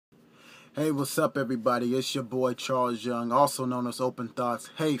Hey, what's up, everybody? It's your boy Charles Young, also known as Open Thots.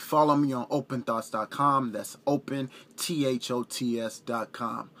 Hey, follow me on OpenThots.com. That's Open,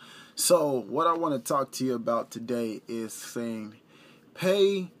 THOTS.com. So, what I want to talk to you about today is saying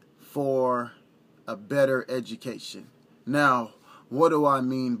pay for a better education. Now, what do I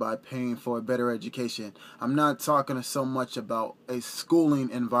mean by paying for a better education? I'm not talking so much about a schooling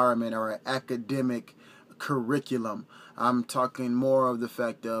environment or an academic curriculum. I'm talking more of the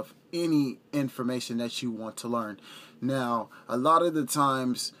fact of any information that you want to learn. Now, a lot of the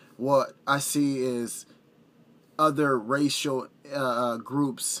times what I see is other racial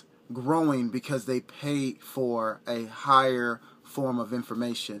groups growing because they pay for a higher form of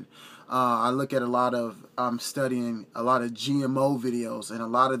information. I look at I'm studying a lot of GMO videos, and a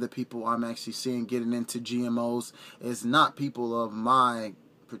lot of the people I'm actually seeing getting into GMOs is not people of my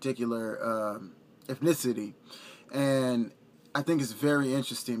particular ethnicity. And I think it's very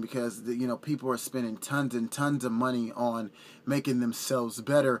interesting because people are spending tons and tons of money on making themselves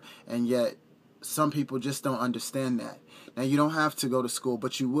better, and yet some people just don't understand that. Now, you don't have to go to school,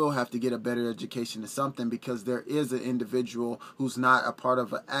 but you will have to get a better education in something, because there is an individual who's not a part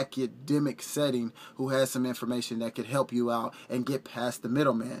of an academic setting who has some information that could help you out and get past the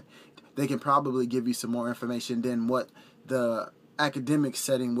middleman. They can probably give you some more information than what the academic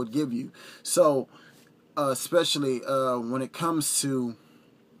setting would give you. So, especially when it comes to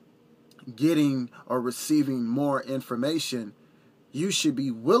getting or receiving more information, you should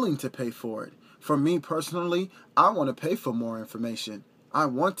be willing to pay for it. For me personally, I want to pay for more information. I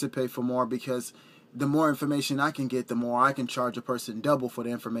want to pay for more because the more information I can get, the more I can charge a person double for the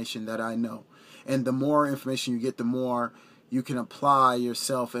information that I know. And the more information you get, the more you can apply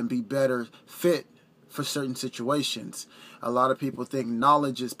yourself and be better fit for certain situations. A lot of people think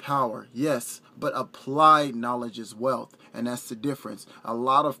knowledge is power. Yes, but applied knowledge is wealth, and that's the difference. A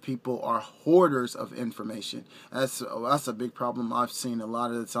lot of people are hoarders of information. That's a big problem I've seen a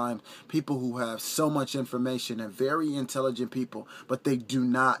lot of the time. People who have so much information and very intelligent people, but they do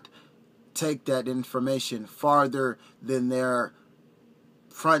not take that information farther than their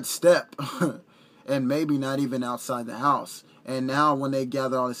front step and maybe not even outside the house. And now when they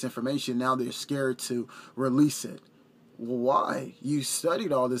gather all this information, now they're scared to release it. Well, why? You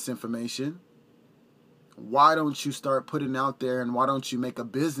studied all this information. Why don't you start putting it out there, and why don't you make a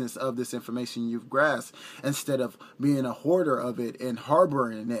business of this information you've grasped instead of being a hoarder of it and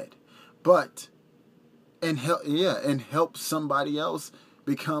harboring it? And help somebody else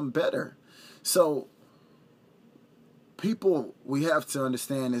become better. So people, we have to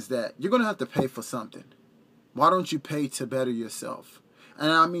understand is that you're going to have to pay for something. Why don't you pay to better yourself?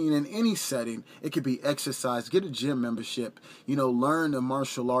 And I mean, in any setting, it could be exercise, get a gym membership, learn a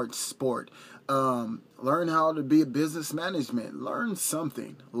martial arts sport, learn how to be a business management, learn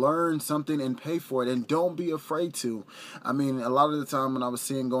something and pay for it. And don't be afraid to. I mean, a lot of the time when I was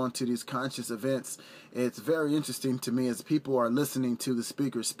seeing going to these conscious events, it's very interesting to me as people are listening to the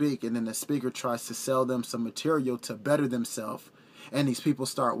speaker speak, and then the speaker tries to sell them some material to better themselves. And these people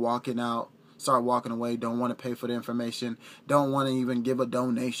start walking away, don't want to pay for the information, don't want to even give a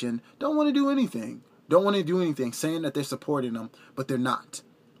donation, don't want to do anything, saying that they're supporting them, but they're not.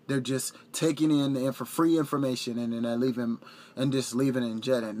 They're just taking in the free information, and then they're leaving and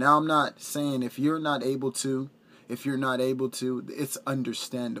jetting. Now, I'm not saying if you're not able to, it's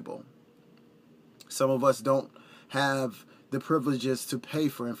understandable. Some of us don't have the privileges to pay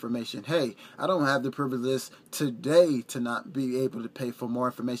for information. Hey, I don't have the privilege today to not be able to pay for more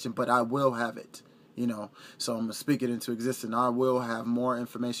information, but I will have it. So I'm going to speak it into existence. I will have more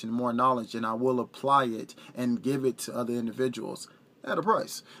information, more knowledge, and I will apply it and give it to other individuals at a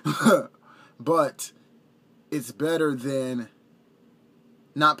price. But it's better than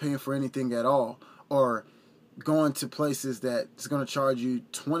not paying for anything at all, or going to places that's going to charge you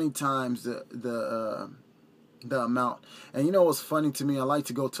 20 times the amount. And what's funny to me, I like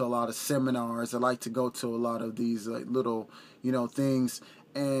to go to a lot of seminars. I like to go to a lot of these little things,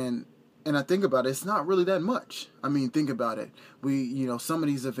 and I think about it, it's not really that much. I mean, think about it. We some of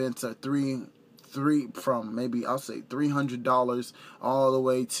these events are from maybe, I'll say, $300 all the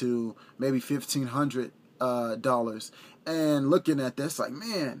way to maybe $1,500, and looking at this like,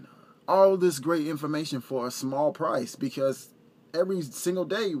 man, all this great information for a small price, because every single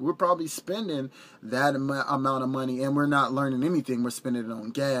day we're probably spending that amount of money, and we're not learning anything. We're spending it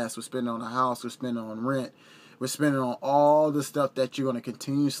on gas, we're spending it on a house, we're spending it on rent, we're spending on all the stuff that you're going to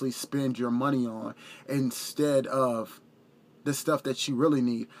continuously spend your money on, instead of the stuff that you really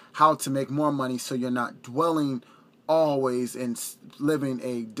need, how to make more money so you're not dwelling always and living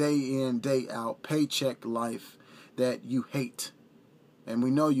a day in, day out paycheck life that you hate. And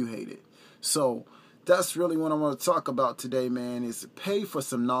we know you hate it. So that's really what I want to talk about today, man, is pay for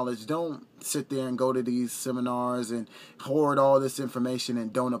some knowledge. Don't sit there and go to these seminars and hoard all this information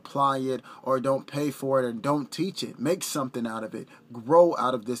and don't apply it, or don't pay for it, or don't teach it. Make something out of it. Grow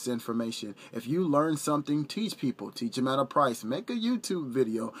out of this information. If you learn something, teach people. Teach them at a price. Make a YouTube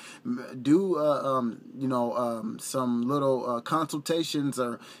video. Do some little consultations,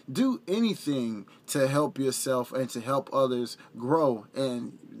 or do anything to help yourself and to help others grow.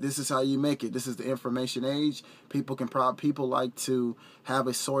 And this is how you make it. This is the information age. People like to have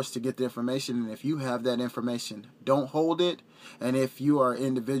a source to get the information, and if you have that information, don't hold it. And if you are an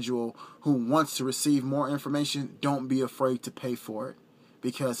individual who wants to receive more information, don't be afraid to pay for it,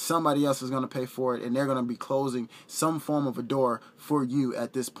 because somebody else is going to pay for it, and they're going to be closing some form of a door for you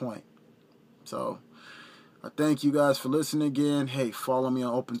at this point. So I thank you guys for listening again. Hey, follow me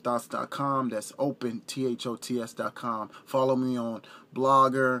on OpenThots.com. That's Open, THOTS.com. Follow me on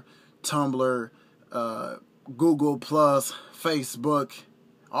Blogger, Tumblr, Google+, Facebook.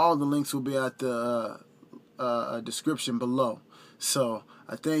 All the links will be at the description below. So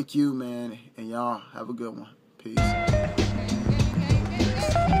I thank you, man, and y'all have a good one. Peace.